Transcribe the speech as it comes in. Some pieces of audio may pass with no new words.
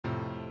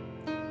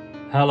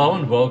Hello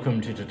and welcome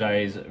to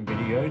today's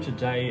video.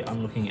 Today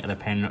I'm looking at a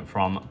pen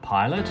from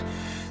Pilot.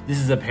 This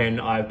is a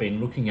pen I've been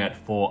looking at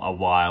for a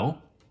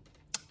while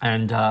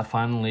and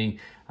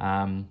finally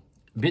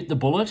bit the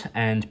bullet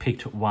and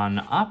picked one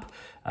up.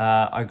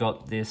 I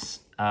got this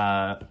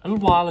a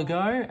little while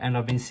ago and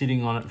I've been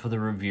sitting on it for the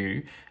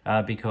review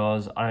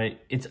because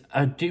it's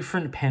a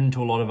different pen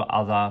to a lot of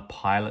other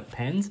Pilot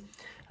pens.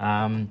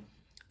 You'll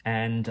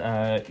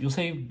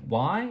see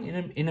why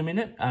in a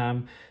minute.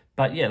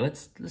 But yeah,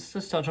 let's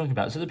just start talking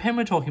about it. So the pen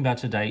we're talking about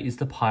today is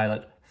the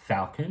Pilot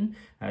Falcon,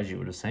 as you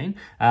would have seen.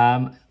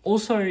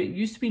 Also, it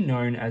used to be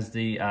known as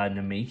the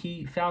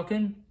Namiki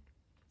Falcon.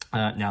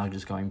 Now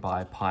just going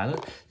by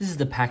Pilot. This is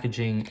the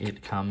packaging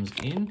it comes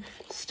in.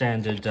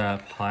 Standard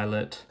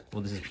Pilot,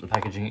 well, this is the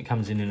packaging it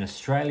comes in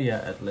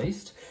Australia at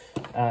least.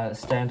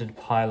 Standard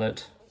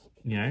Pilot,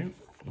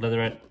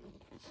 leatherette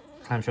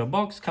clamshell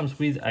box, comes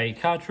with a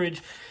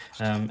cartridge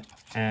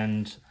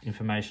and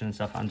information and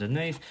stuff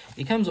underneath.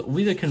 It comes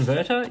with a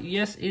converter.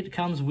 Yes, it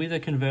comes with a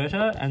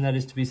converter, and that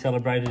is to be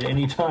celebrated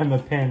anytime a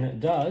pen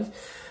does.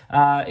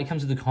 It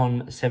comes with the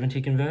Con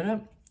 70 converter,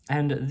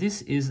 and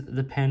this is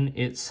the pen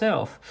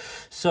itself.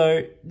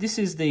 So this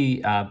is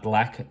the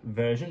black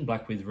version,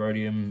 black with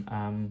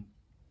rhodium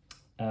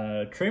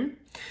trim.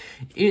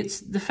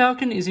 The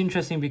Falcon is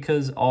interesting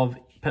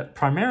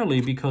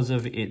primarily because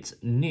of its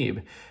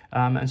nib.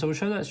 And so we'll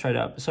show that straight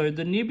up. So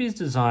the nib is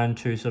designed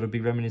to sort of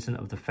be reminiscent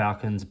of the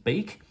Falcon's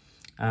beak,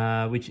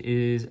 which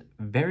is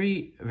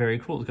very, very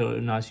cool. It's got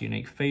a nice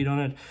unique feed on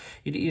it.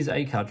 It is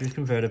a cartridge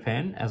converter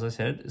pen, as I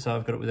said. So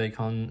I've got it with a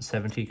Con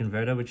 70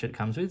 converter, which it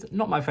comes with.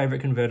 Not my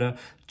favorite converter,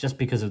 just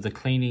because of the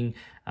cleaning.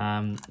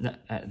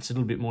 It's a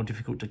little bit more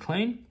difficult to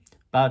clean.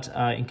 But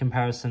in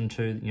comparison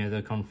to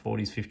the Con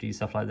 40s, 50s,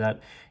 stuff like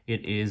that,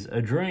 it is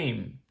a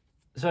dream.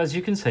 So as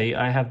you can see,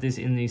 I have this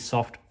in the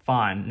soft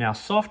fine. Now,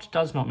 soft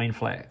does not mean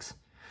flex.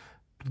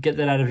 Get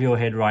that out of your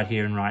head right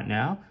here and right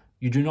now.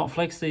 You do not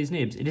flex these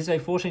nibs. It is a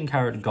 14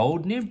 karat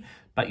gold nib,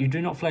 but you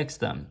do not flex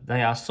them.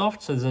 They are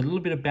soft, so there's a little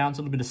bit of bounce,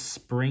 a little bit of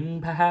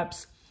spring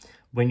perhaps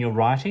when you're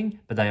writing,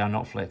 but they are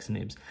not flex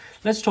nibs.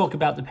 Let's talk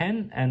about the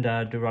pen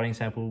and do writing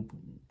sample,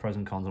 pros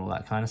and cons and all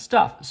that kind of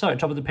stuff. So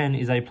top of the pen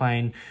is a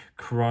plain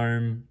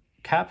chrome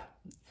cap.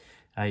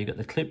 You got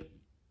the clip,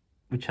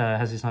 which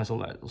has this nice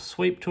little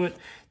sweep to it.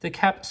 The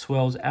cap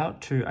swells out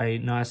to a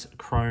nice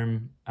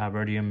chrome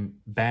rhodium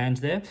band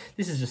there.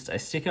 This is just a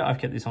sticker. I've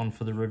kept this on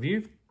for the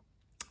review.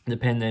 The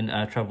pen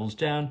then travels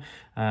down,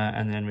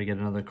 and then we get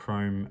another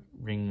chrome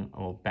ring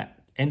or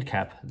end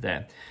cap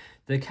there.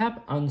 The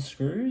cap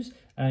unscrews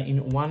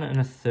in 1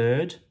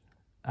 1/3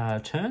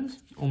 turns,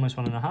 almost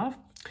 1 1/2.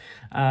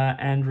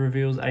 And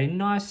reveals a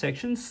nice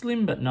section,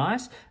 slim but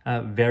nice,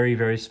 very,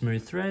 very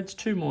smooth threads,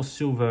 2 more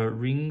silver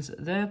rings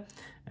there,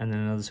 and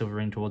then another silver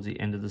ring towards the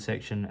end of the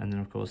section, and then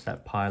of course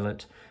that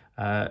Pilot,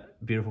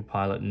 beautiful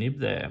Pilot nib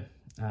there,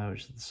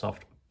 which is the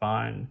soft,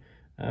 fine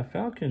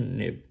Falcon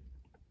nib.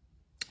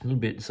 A little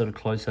bit sort of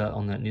closer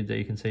on that nib there,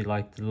 you can see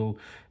like the little,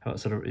 how it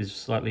sort of is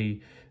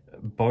slightly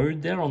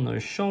bowed there on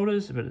those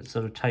shoulders, but it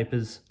sort of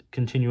tapers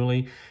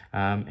continually,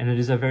 and it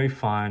is a very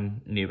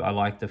fine nib. I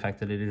like the fact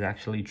that it is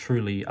actually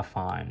truly a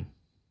fine.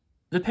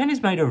 The pen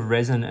is made of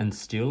resin and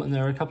steel, and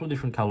there are a couple of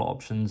different color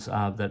options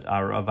that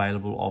are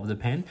available of the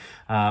pen,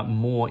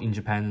 more in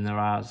Japan than there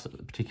are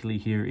particularly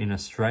here in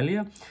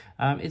Australia.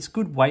 It's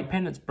good weight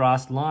pen, it's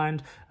brass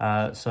lined,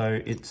 so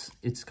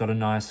it's got a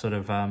nice sort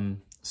of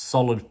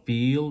solid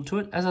feel to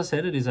it. As I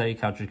said, it is a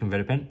cartridge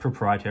converter pen,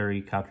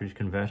 proprietary cartridge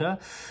converter,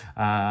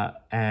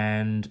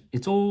 and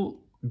it's all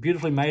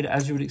beautifully made,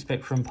 as you would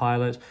expect from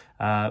Pilot.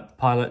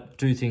 Pilot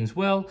do things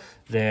well.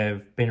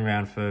 They've been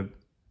around for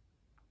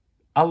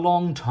a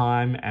long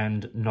time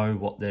and know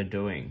what they're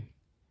doing.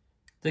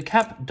 The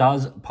cap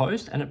does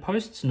post, and it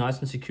posts nice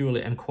and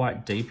securely and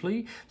quite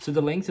deeply, so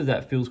the length of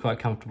that feels quite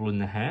comfortable in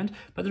the hand,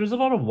 but there is a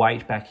lot of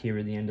weight back here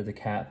at the end of the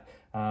cap,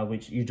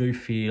 which you do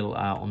feel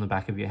on the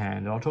back of your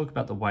hand. I'll talk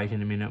about the weight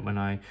in a minute when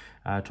I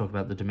talk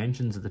about the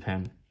dimensions of the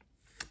pen.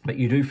 But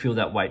you do feel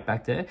that weight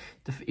back there.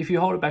 If you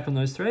hold it back on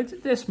those threads,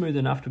 they're smooth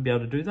enough to be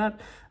able to do that.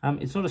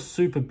 It's not a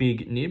super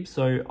big nib,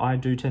 so I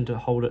do tend to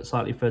hold it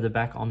slightly further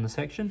back on the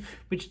section,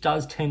 which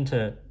does tend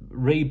to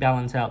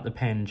rebalance out the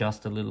pen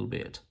just a little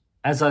bit.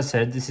 As I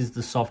said, this is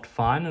the soft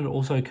fine, and it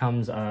also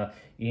comes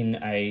in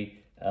a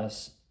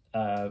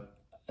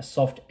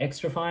soft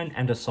extra fine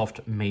and a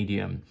soft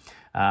medium.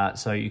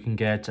 So you can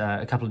get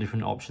a couple of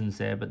different options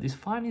there, but this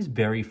fine is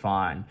very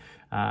fine.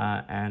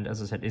 And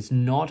as I said, it's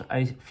not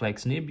a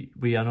flex nib.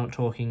 We are not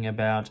talking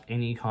about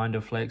any kind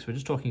of flex. We're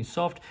just talking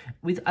soft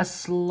with a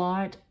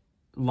slight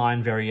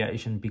line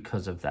variation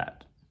because of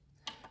that.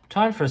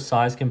 Time for a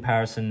size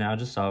comparison now,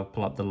 just so I'll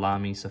pull up the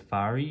Lamy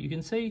Safari. You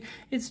can see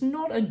it's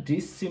not a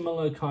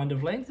dissimilar kind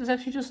of length. It's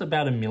actually just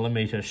about 1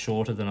 millimeter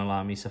shorter than a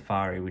Lamy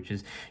Safari, which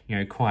is,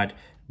 quite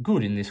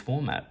good in this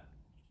format.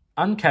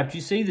 Uncapped,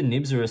 you see the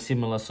nibs are a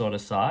similar sort of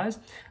size,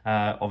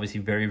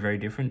 obviously very, very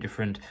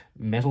different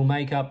metal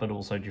makeup, but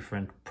also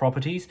different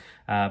properties,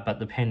 but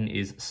the pen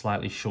is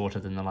slightly shorter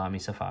than the Lamy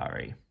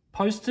Safari.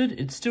 posted,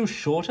 it's still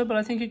shorter, but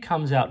I think it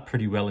comes out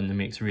pretty well in the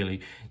mix,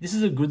 really. This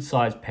is a good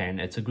size pen.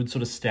 It's a good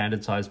sort of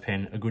standard size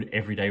pen, a good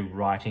everyday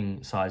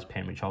writing size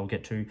pen, which I'll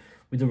get to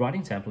with the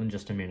writing sample in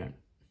just a minute.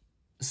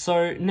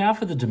 So now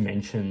for the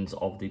dimensions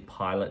of the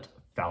Pilot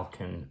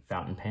Falcon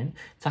fountain pen.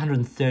 It's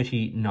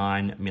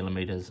 139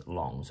 millimeters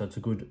long, so it's a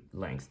good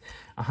length.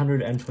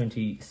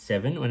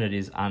 127 when it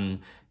is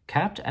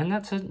uncapped, and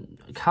that's a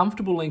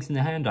comfortable length in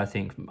the hand, I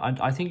think.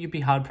 I think you'd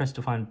be hard pressed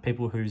to find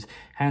people whose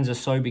hands are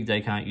so big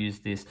they can't use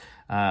this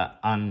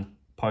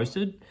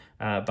unposted.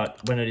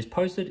 But when it is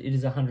posted, it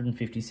is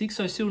 156,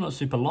 so still not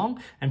super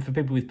long. And for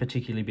people with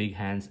particularly big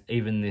hands,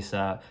 even this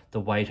the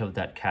weight of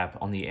that cap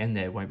on the end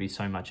there won't be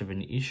so much of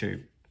an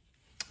issue.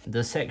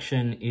 The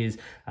section is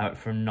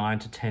from 9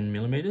 to 10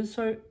 millimeters,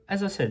 so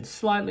as I said,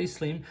 slightly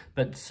slim,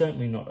 but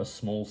certainly not a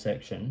small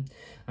section.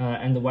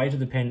 And the weight of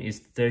the pen is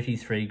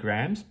 33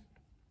 grams,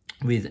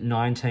 with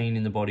 19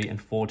 in the body and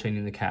 14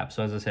 in the cap.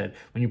 So as I said,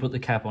 when you put the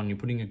cap on, you're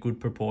putting a good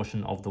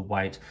proportion of the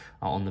weight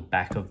on the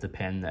back of the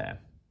pen there.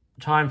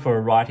 Time for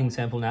a writing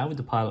sample now with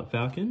the Pilot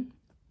Falcon.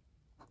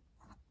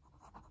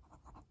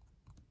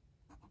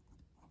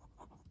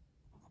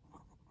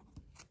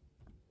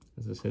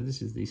 As I said,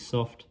 this is the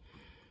soft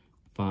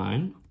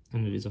fine,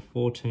 and it is a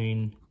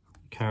 14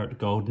 karat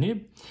gold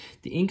nib.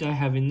 The ink I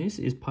have in this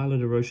is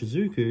Pilot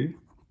Iroshizuku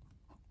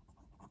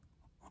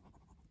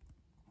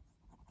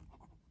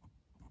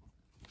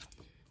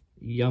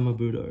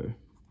Yamabudo.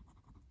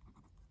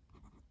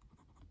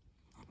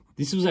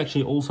 This was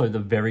actually also the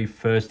very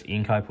first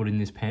ink I put in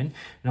this pen,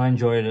 and I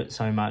enjoyed it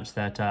so much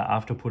that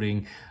after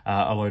putting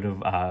a load of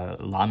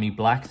Lamy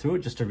Black through it,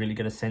 just to really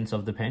get a sense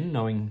of the pen,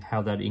 knowing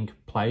how that ink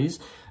plays,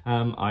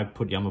 I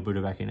put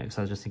Yamabudo back in it, because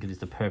I just think it is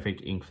the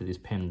perfect ink for this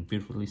pen.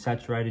 Beautifully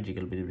saturated, you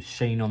get a bit of a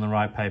sheen on the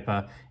right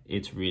paper.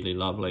 It's really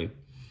lovely.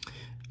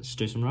 Let's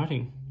do some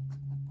writing.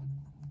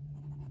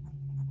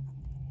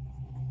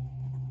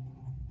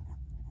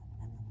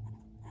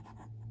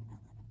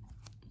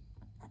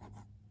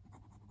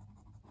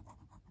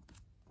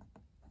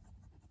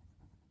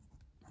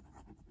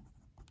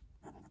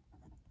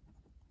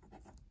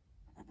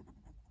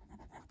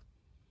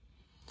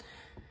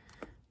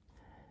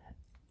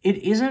 It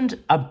isn't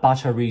a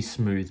buttery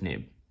smooth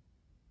nib,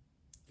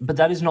 but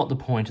that is not the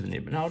point of the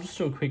nib. And I'll just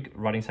do a quick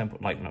writing sample,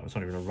 like, no, it's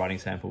not even a writing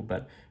sample,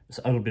 but it's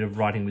a little bit of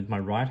writing with my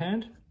right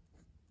hand.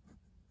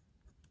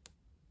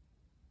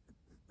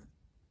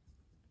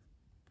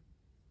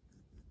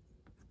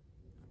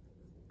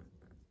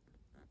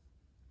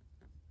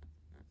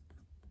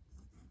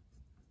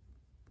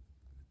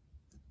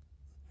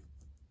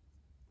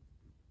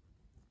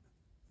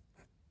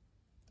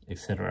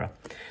 Etc.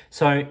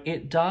 So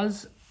it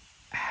does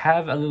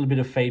have a little bit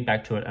of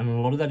feedback to it, and a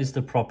lot of that is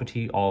the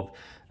property of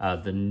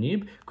the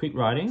nib. Quick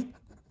writing.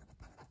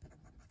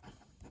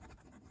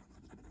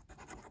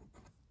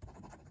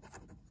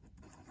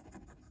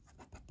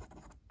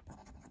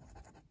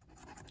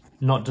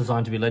 Not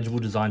designed to be legible,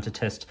 designed to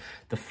test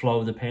the flow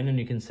of the pen, and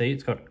you can see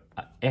it's got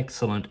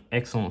excellent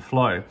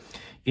flow.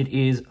 It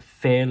is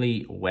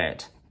fairly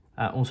wet.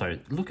 Also,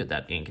 look at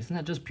that ink. Isn't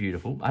that just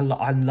beautiful? I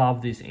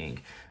love this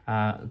ink.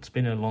 It's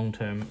been a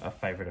long-term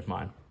favourite of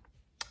mine.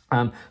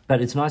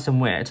 But it's nice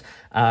and wet.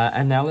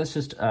 And now let's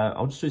just,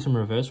 I'll just do some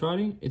reverse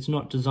writing. It's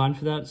not designed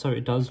for that, so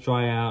it does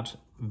dry out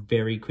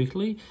very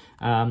quickly.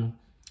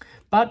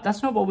 But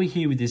that's not what we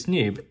hear with this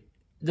nib.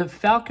 The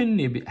Falcon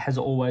nib has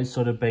always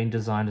sort of been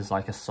designed as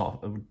like a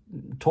soft,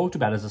 talked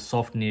about as a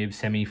soft nib,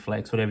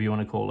 semi-flex, whatever you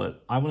want to call it.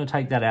 I want to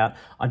take that out.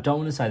 I don't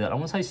want to say that. I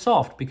want to say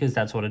soft, because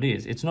that's what it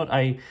is. It's not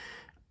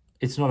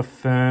a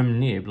firm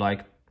nib.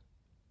 Like,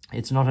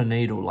 it's not a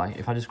needle. Like,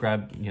 if I just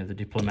grab, you know, the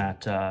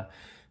Diplomat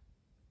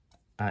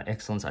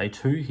Excellence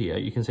A2 here,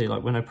 you can see,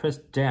 like, when I press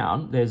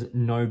down, there's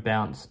no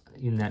bounce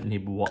in that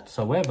nib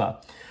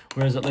whatsoever.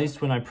 Whereas at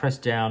least when I press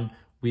down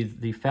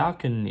with the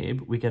Falcon nib,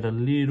 we get a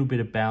little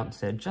bit of bounce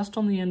there, just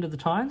on the end of the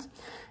tines.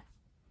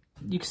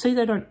 You can see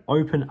they don't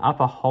open up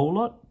a whole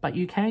lot, but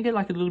you can get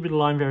like a little bit of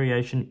line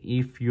variation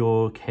if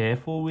you're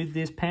careful with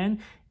this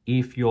pen.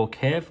 If you're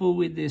careful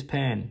with this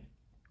pen,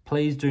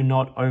 please do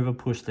not over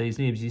push these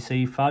nibs. You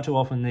see far too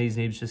often these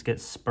nibs just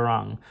get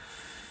sprung.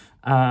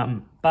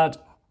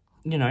 But,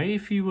 you know,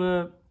 if you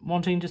were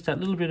wanting just that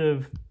little bit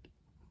of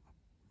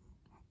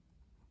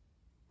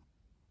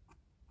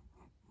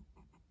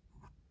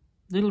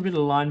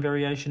line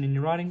variation in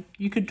your writing,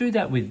 you could do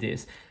that with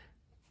this.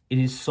 It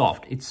is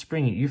soft, it's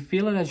springy, you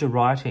feel it as you're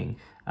writing.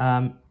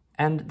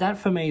 And that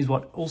for me is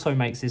what also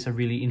makes this a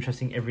really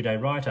interesting everyday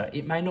writer.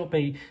 It may not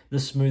be the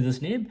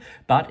smoothest nib,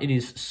 but it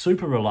is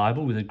super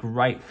reliable with a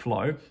great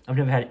flow. I've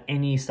never had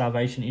any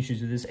starvation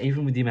issues with this,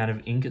 even with the amount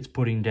of ink it's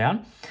putting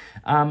down.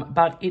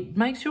 But it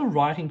makes your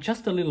writing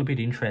just a little bit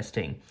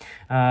interesting.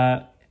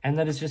 And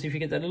that is just if you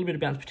get that little bit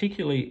of bounce,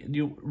 particularly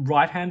your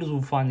right-handers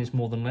will find this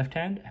more than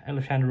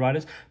left-handed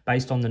writers,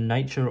 based on the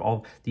nature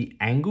of the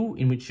angle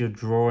in which you're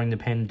drawing the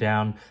pen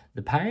down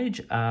the page.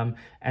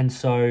 And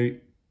so,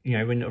 you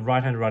know, when a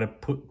right-handed writer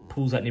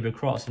pulls that nib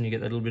across and you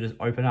get that little bit of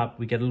open up,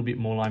 we get a little bit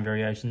more line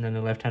variation than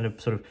the left-hander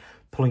sort of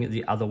pulling it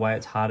the other way.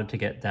 It's harder to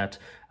get that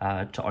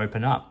to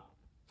open up.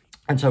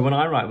 And so when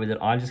I write with it,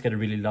 I just get a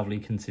really lovely,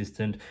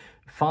 consistent,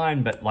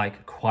 fine, but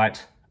like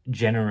quite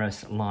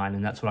generous line.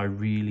 And that's what I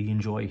really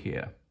enjoy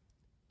here.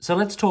 So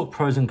let's talk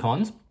pros and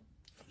cons.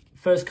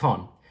 First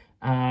con,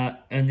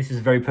 and this is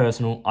very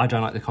personal. I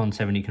don't like the Con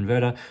 70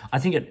 converter. I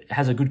think it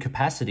has a good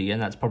capacity,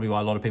 and that's probably why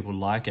a lot of people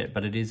like it,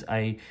 but it is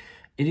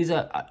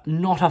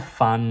not a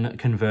fun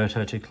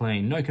converter to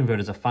clean. No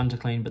converters are fun to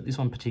clean, but this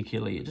one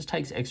particularly, it just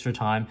takes extra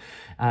time,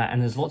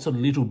 and there's lots of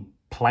little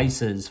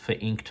places for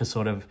ink to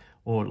sort of,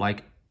 or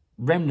like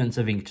remnants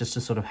of ink just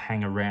to sort of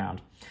hang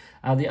around.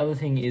 The other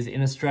thing is,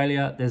 in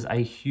Australia, there's a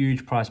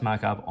huge price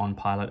markup on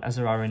Pilot, as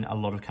there are in a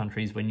lot of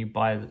countries when you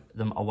buy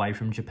them away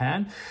from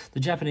Japan.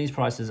 The Japanese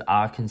prices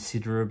are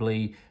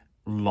considerably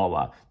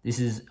lower. This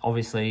is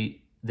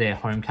obviously their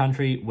home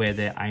country where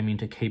they're aiming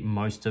to keep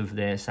most of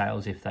their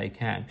sales if they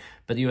can.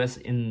 But the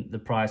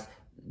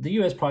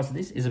US price of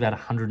this is about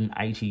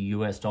 $180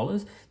 US.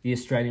 The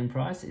Australian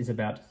price is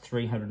about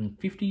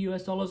 $350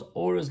 US,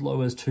 or as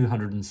low as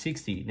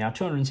 $260. Now,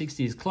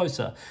 $260 is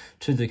closer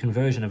to the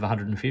conversion of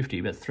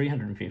 $150, but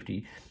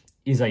 $350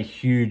 is a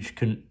huge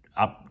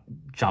up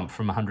jump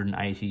from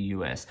 $180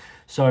 US.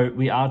 So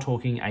we are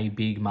talking a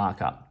big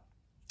markup.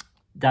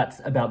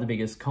 That's about the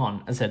biggest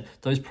con. As I said,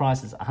 those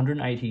prices,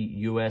 $180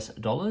 US,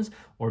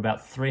 or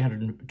about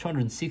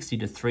 260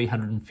 to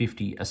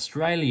 350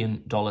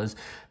 Australian dollars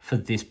for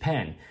this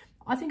pen.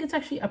 I think it's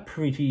actually a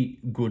pretty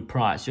good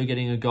price. You're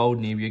getting a gold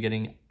nib, you're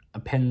getting a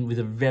pen with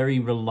a very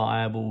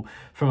reliable,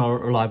 from a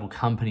reliable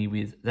company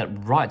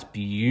that writes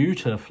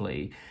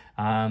beautifully.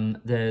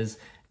 There's,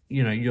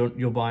 you know,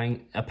 you're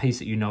buying a piece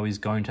that you know is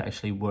going to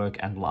actually work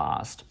and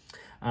last.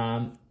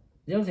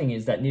 The other thing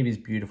is that nib is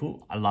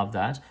beautiful. I love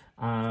that.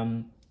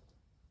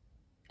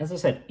 As I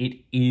said, it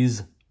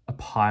is a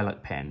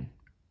Pilot pen.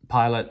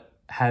 Pilot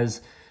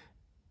has,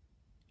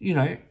 you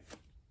know,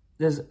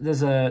 there's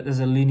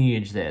a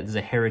lineage there. There's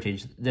a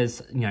heritage.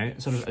 There's, you know,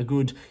 sort of a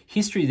good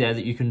history there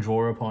that you can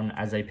draw upon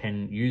as a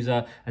pen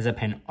user, as a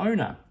pen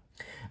owner.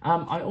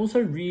 I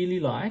also really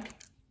like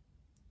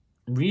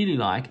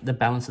the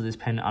balance of this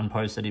pen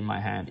unposted in my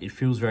hand. It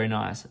feels very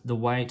nice. The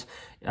weight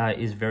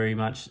is very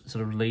much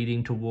sort of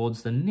leading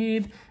towards the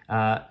nib,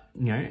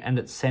 you know, and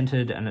it's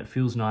centered and it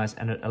feels nice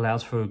and it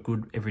allows for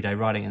good everyday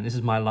writing. And this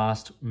is my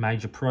last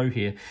major pro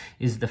here,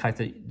 is the fact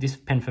that this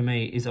pen for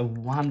me is a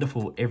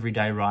wonderful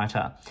everyday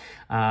writer.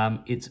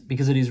 It's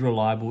because it is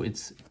reliable.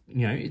 It's,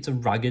 you know, it's a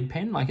rugged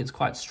pen, like it's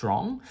quite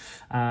strong.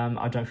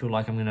 I don't feel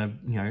like I'm gonna,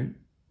 you know,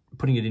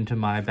 putting it into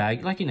my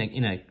bag, like in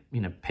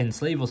a pen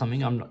sleeve or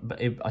something,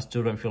 I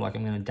still don't feel like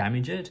I'm going to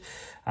damage it.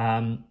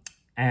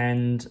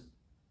 And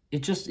it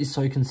just is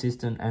so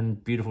consistent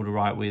and beautiful to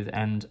write with,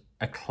 and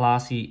a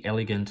classy,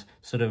 elegant,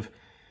 sort of,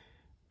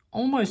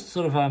 almost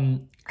sort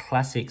of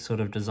classic sort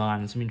of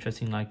design. Some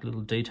interesting like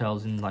little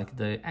details in like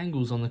the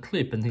angles on the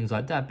clip and things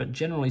like that. But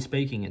generally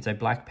speaking, it's a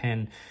black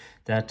pen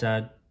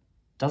that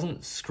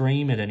doesn't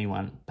scream at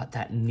anyone, but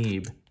that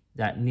nib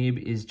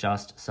is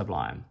just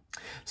sublime.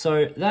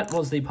 So that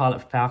was the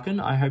Pilot Falcon.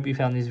 I hope you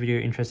found this video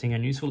interesting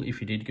and useful.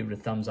 If you did, give it a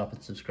thumbs up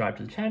and subscribe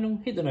to the channel.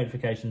 Hit the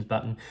notifications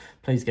button.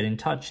 Please get in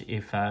touch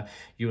if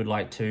you would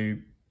like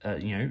to,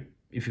 you know,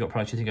 if you've got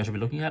products you think I should be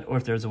looking at, or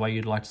if there is a way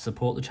you'd like to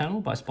support the channel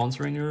by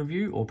sponsoring a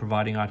review or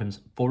providing items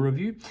for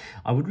review.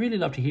 I would really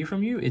love to hear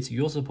from you. It's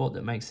your support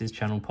that makes this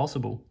channel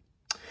possible.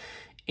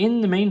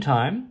 In the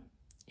meantime,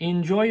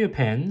 enjoy your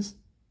pens,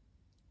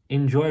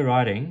 enjoy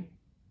writing,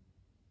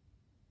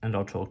 and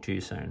I'll talk to you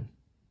soon.